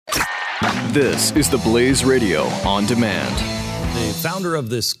This is the Blaze Radio on demand. The founder of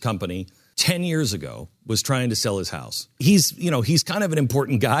this company 10 years ago was trying to sell his house. He's kind of an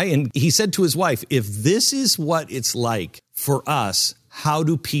important guy. And he said to his wife, if this is what it's like for us, how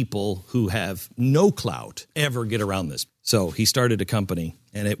do people who have no clout ever get around this? So he started a company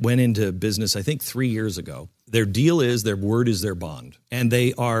and it went into business, I think 3 years ago. Their deal is their word is their bond. And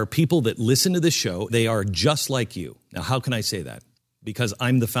they are people that listen to this show. They are just like you. Now, how can I say that? Because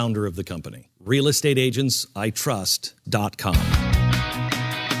I'm the founder of the company. RealestateAgentsITrust.com.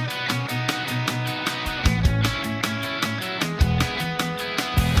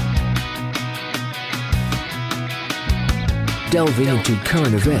 Delving into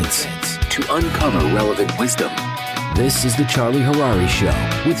current events to uncover relevant wisdom. This is the Charlie Harary Show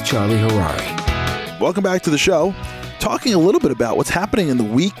with Charlie Harary. Welcome back to the show. Talking a little bit about what's happening in the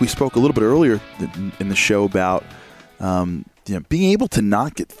week. We spoke a little bit earlier in the show about being able to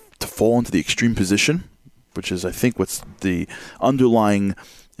not get to fall into the extreme position, which is, I think, what's the underlying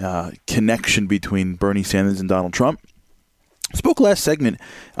connection between Bernie Sanders and Donald Trump. Spoke last segment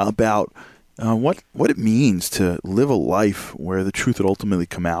about what it means to live a life where the truth would ultimately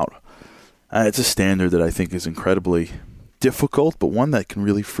come out. It's a standard that I think is incredibly difficult, but one that can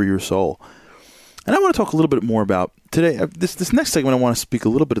really free your soul. And I want to talk a little bit more about today. This next segment, I want to speak a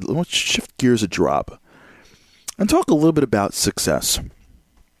little bit. I want to shift gears a drop and talk a little bit about success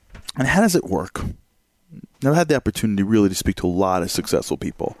and how does it work. Now, I've had the opportunity really to speak to a lot of successful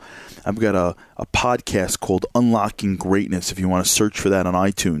people. I've got a podcast called Unlocking Greatness. If you want to search for that on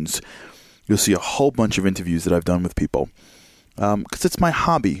iTunes, you'll see a whole bunch of interviews that I've done with people. Because it's my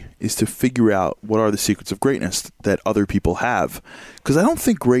hobby, is to figure out what are the secrets of greatness that other people have. Because I don't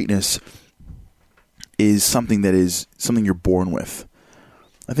think greatness is something you're born with.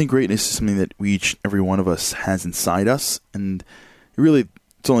 I think greatness is something that every one of us has inside us, and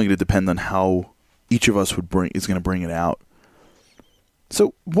it's only going to depend on how each of us is going to bring it out.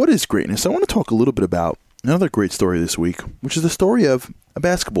 So, what is greatness? I want to talk a little bit about another great story this week, which is the story of a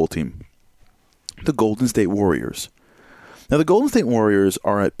basketball team, the Golden State Warriors. Now, the Golden State Warriors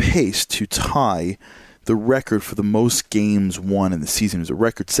are at pace to tie the record for the most games won in the season. It was a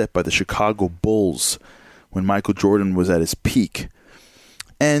record set by the Chicago Bulls when Michael Jordan was at his peak.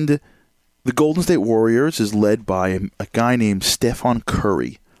 And the Golden State Warriors is led by a guy named Stephen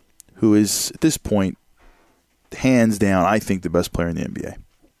Curry, who is, at this point, hands down, I think, the best player in the NBA.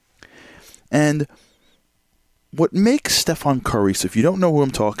 And what makes Stephen Curry, so if you don't know who I'm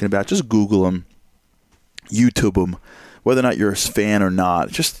talking about, just Google him, YouTube him, whether or not you're a fan or not,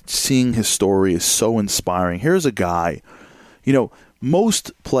 just seeing his story is so inspiring. Here's a guy,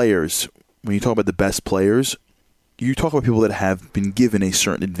 most players, when you talk about the best players, you talk about people that have been given a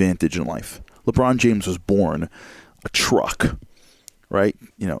certain advantage in life. LeBron James was born a truck, right?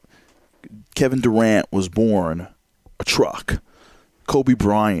 Kevin Durant was born a truck. Kobe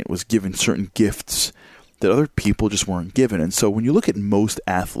Bryant was given certain gifts that other people just weren't given. And so when you look at most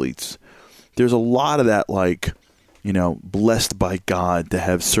athletes, there's a lot of that, blessed by God to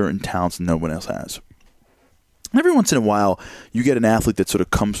have certain talents no one else has. Every once in a while, you get an athlete that sort of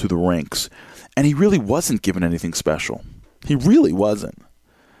comes through the ranks, and he really wasn't given anything special. He really wasn't.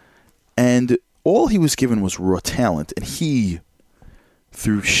 And all he was given was raw talent, and he,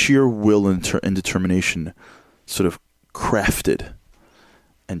 through sheer will and determination, sort of crafted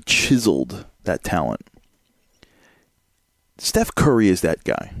and chiseled that talent. Steph Curry is that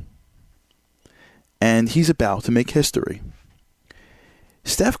guy. And he's about to make history.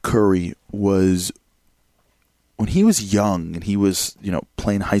 Steph Curry was, when he was young and he was,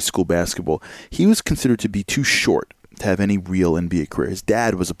 playing high school basketball, he was considered to be too short to have any real NBA career. His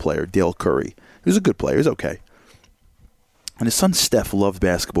dad was a player, Dale Curry. He was a good player. He was okay. And his son Steph loved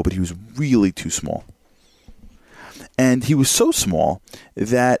basketball, but he was really too small. And he was so small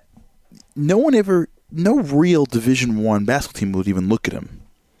that no real Division I basketball team would even look at him.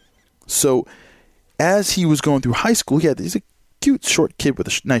 So as he was going through high school, he's a cute, short kid with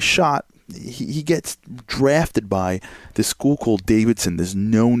a nice shot. He gets drafted by this school called Davidson, this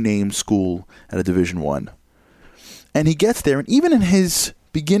no-name school at a Division I. And he gets there, and even in his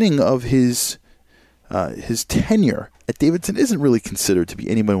beginning of his tenure at Davidson isn't really considered to be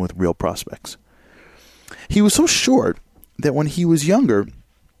anyone with real prospects. He was so short that when he was younger,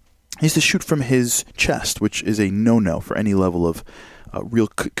 he used to shoot from his chest, which is a no-no for any level of real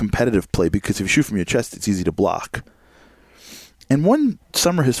competitive play, because if you shoot from your chest, it's easy to block. And one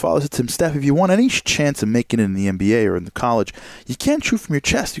summer, his father said to him, Steph, if you want any chance of making it in the NBA or in the college, you can't shoot from your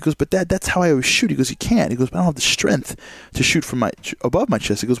chest. He goes, but Dad, that's how I always shoot. He goes, you can't. He goes, but I don't have the strength to shoot from above my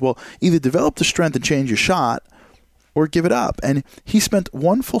chest. He goes, well, either develop the strength and change your shot, or give it up. And he spent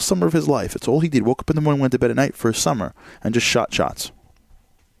one full summer of his life. It's all he did. Woke up in the morning, went to bed at night for a summer, and just shot shots.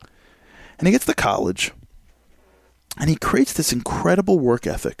 And he gets to college, and he creates this incredible work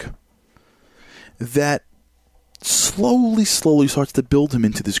ethic that slowly starts to build him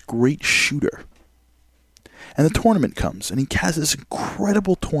into this great shooter. And the tournament comes, and he has this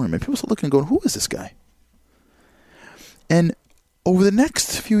incredible tournament. People start looking and going, who is this guy? And over the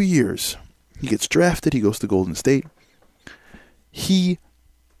next few years, he gets drafted, he goes to Golden State.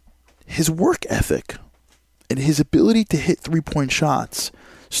 His work ethic and his ability to hit three-point shots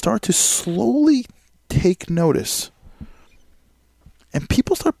start to slowly take notice. And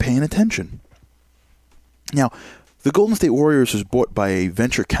people start paying attention. Now, the Golden State Warriors was bought by a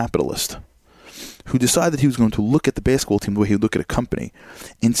venture capitalist who decided he was going to look at the basketball team the way he would look at a company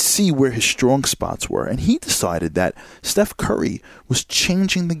and see where his strong spots were. And he decided that Steph Curry was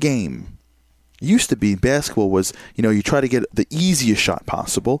changing the game. It used to be basketball was, you try to get the easiest shot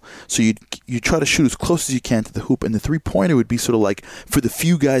possible. So you try to shoot as close as you can to the hoop, and the three-pointer would be sort of like for the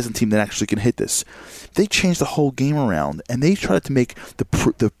few guys on the team that actually can hit this. They changed the whole game around, and they tried to make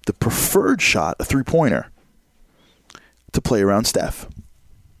the preferred shot a three-pointer to play around Steph.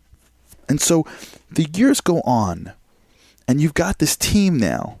 And so the years go on, and you've got this team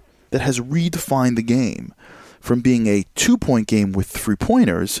now that has redefined the game from being a two-point game with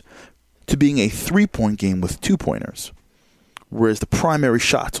three-pointers to being a three-point game with two-pointers, whereas the primary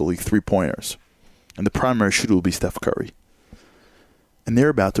shots will be three-pointers, and the primary shooter will be Steph Curry. And they're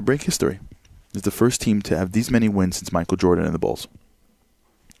about to break history. It's the first team to have these many wins since Michael Jordan and the Bulls.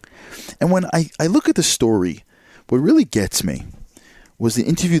 And when I look at the story, what really gets me was the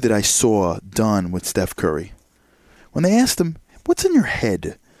interview that I saw done with Steph Curry. When they asked him, what's in your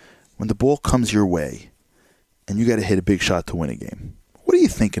head when the ball comes your way and you got to hit a big shot to win a game? What are you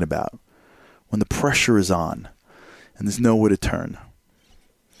thinking about when the pressure is on and there's nowhere to turn?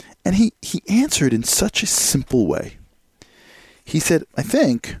 And he answered in such a simple way. He said, I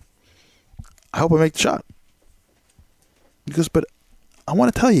hope I make the shot. He goes, but I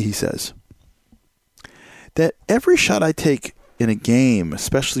want to tell you, he says, that every shot I take in a game,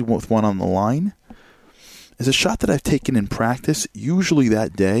 especially with one on the line, is a shot that I've taken in practice, usually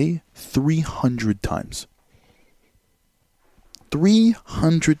that day, 300 times.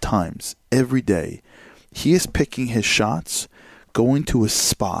 300 times every day, he is picking his shots, going to a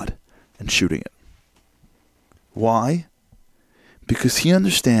spot, and shooting it. Why? Because he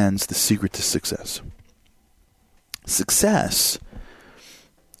understands the secret to success. Success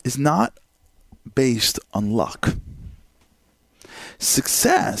is not based on luck.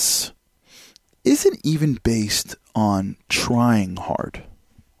 Success isn't even based on trying hard.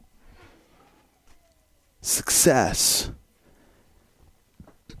 Success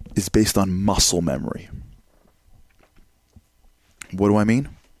is based on muscle memory. What do I mean?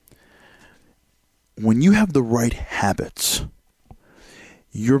 When you have the right habits,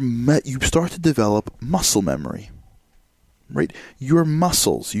 you start to develop muscle memory. Right? Your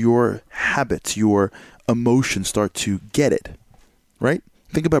muscles, your habits, your emotions start to get it. Right?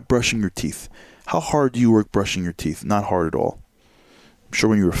 Think about brushing your teeth. How hard do you work brushing your teeth? Not hard at all. I'm sure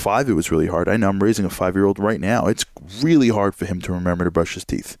when you were 5, it was really hard. I know I'm raising a 5-year-old right now. It's really hard for him to remember to brush his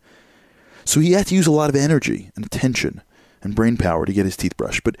teeth. So he had to use a lot of energy and attention and brain power to get his teeth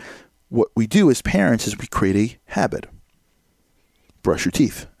brushed. But what we do as parents is we create a habit. Brush your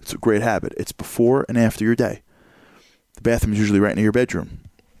teeth. It's a great habit. It's before and after your day. The bathroom is usually right near your bedroom.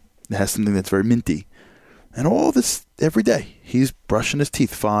 It has something that's very minty. And all this every day. He's brushing his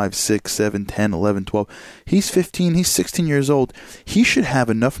teeth 5, 6, 7, 10, 11, 12. He's 15. He's 16 years old. He should have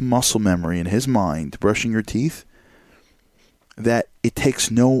enough muscle memory in his mind, brushing your teeth, that it takes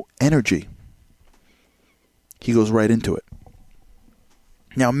no energy. He goes right into it.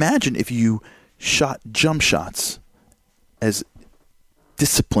 Now imagine if you shot jump shots as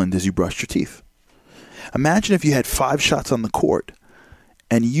disciplined as you brushed your teeth. Imagine if you had 5 shots on the court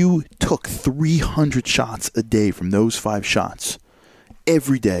and you took 300 shots a day from those 5 shots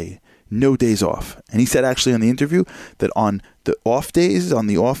every day, no days off. And he said actually on the interview that on the off days, on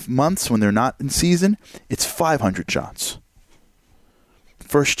the off months when they're not in season, it's 500 shots.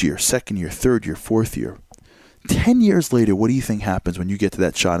 First year, second year, third year, fourth year. 10 years later, what do you think happens when you get to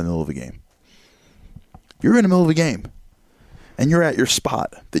that shot in the middle of a game? You're in the middle of a game, and you're at your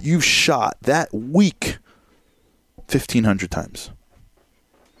spot that you've shot that week 1,500 times.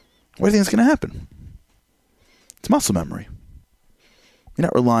 What do you think is going to happen? It's muscle memory. You're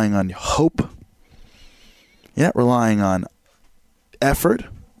not relying on hope. You're not relying on effort.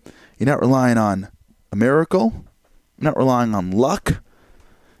 You're not relying on a miracle. You're not relying on luck.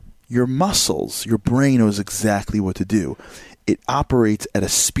 Your muscles, your brain knows exactly what to do. It operates at a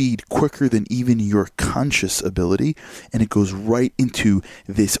speed quicker than even your conscious ability, and it goes right into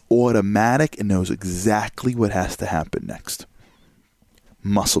this automatic and knows exactly what has to happen next.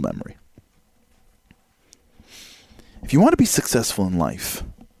 Muscle memory. If you want to be successful in life,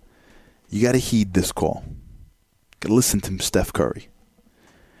 you got to heed this call. You got to listen to Steph Curry.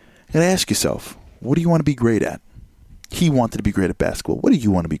 You got to ask yourself, what do you want to be great at? He wanted to be great at basketball. What do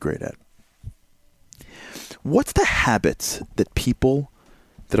you want to be great at? What's the habits that people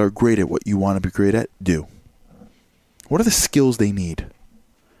that are great at what you want to be great at do? What are the skills they need?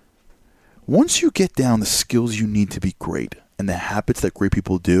 Once you get down the skills you need to be great and the habits that great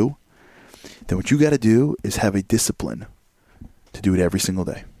people do, then what you got to do is have a discipline to do it every single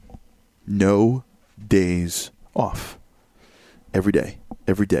day. No days off. Every day,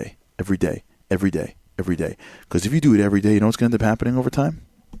 every day, every day, every day, every day. Because if you do it every day, you know what's going to end up happening over time?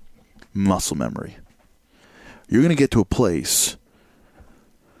 Muscle memory. You're going to get to a place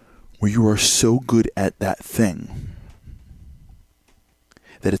where you are so good at that thing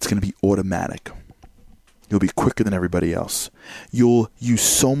that it's going to be automatic. You'll be quicker than everybody else. You'll use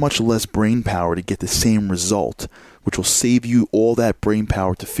so much less brain power to get the same result, which will save you all that brain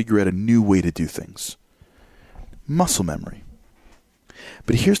power to figure out a new way to do things. Muscle memory.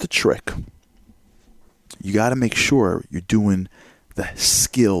 But here's the trick. You got to make sure you're doing the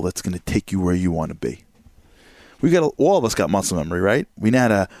skill that's going to take you where you want to be. All of us got muscle memory, right? We know how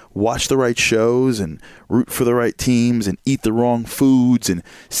to watch the right shows and root for the right teams and eat the wrong foods and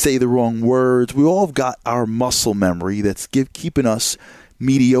say the wrong words. We all have got our muscle memory that's keeping us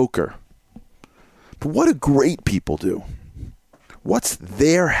mediocre. But what do great people do? What's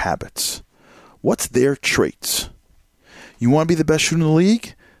their habits? What's their traits? You want to be the best shooter in the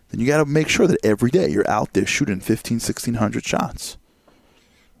league? Then you got to make sure that every day you're out there shooting 1,600 shots.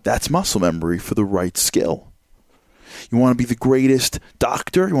 That's muscle memory for the right skill. You want to be the greatest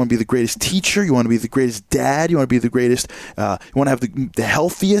doctor. You want to be the greatest teacher. You want to be the greatest dad. You want to be the greatest. You want to have the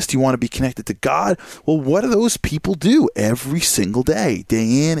healthiest. You want to be connected to God. Well, what do those people do every single day,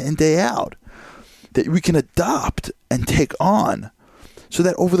 day in and day out, that we can adopt and take on so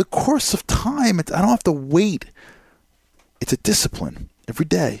that over the course of time, I don't have to wait. It's a discipline every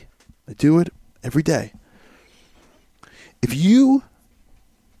day. I do it every day. If you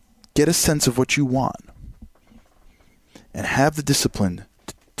get a sense of what you want, and have the discipline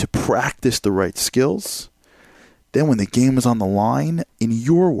to practice the right skills, then when the game is on the line in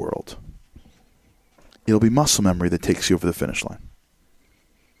your world, it'll be muscle memory that takes you over the finish line.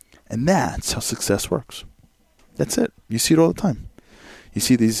 And that's how success works. That's it. You see it all the time. You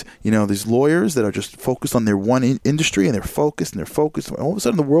see these lawyers that are just focused on their one industry, and they're focused. And all of a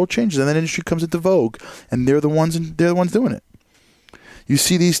sudden the world changes and that industry comes into vogue, and they're the ones doing it. You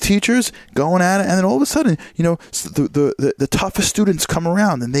see these teachers going at it, and then all of a sudden, the toughest students come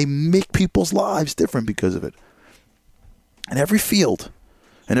around, and they make people's lives different because of it. In every field,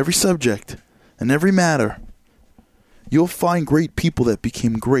 and every subject, and every matter, you'll find great people that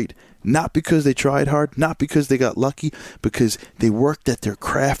became great, not because they tried hard, not because they got lucky, because they worked at their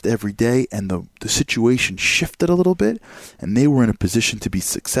craft every day, and the situation shifted a little bit, and they were in a position to be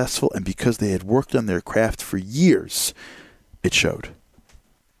successful, and because they had worked on their craft for years, it showed.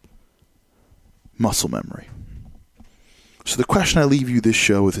 Muscle memory. So the question I leave you this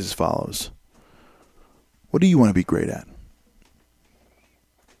show with is as follows. What do you want to be great at?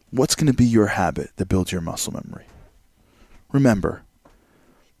 What's going to be your habit that builds your muscle memory? Remember,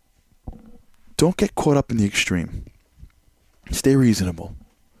 don't get caught up in the extreme. Stay reasonable.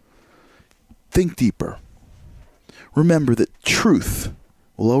 Think deeper. Remember that truth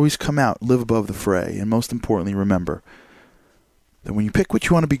will always come out, live above the fray. And most importantly, remember that when you pick what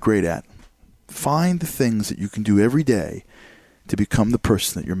you want to be great at, find the things that you can do every day to become the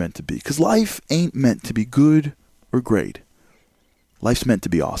person that you're meant to be. Because life ain't meant to be good or great. Life's meant to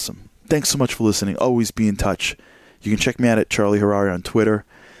be awesome. Thanks so much for listening. Always be in touch. You can check me out at Charlie Harary on Twitter,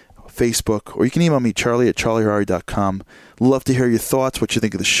 Facebook, or you can email me, charlie@charlieharary.com. Love to hear your thoughts, what you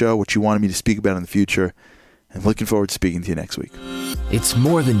think of the show, what you wanted me to speak about in the future. And looking forward to speaking to you next week. It's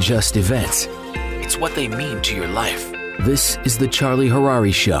more than just events. It's what they mean to your life. This is The Charlie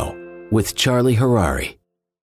Harary Show with Charlie Harary.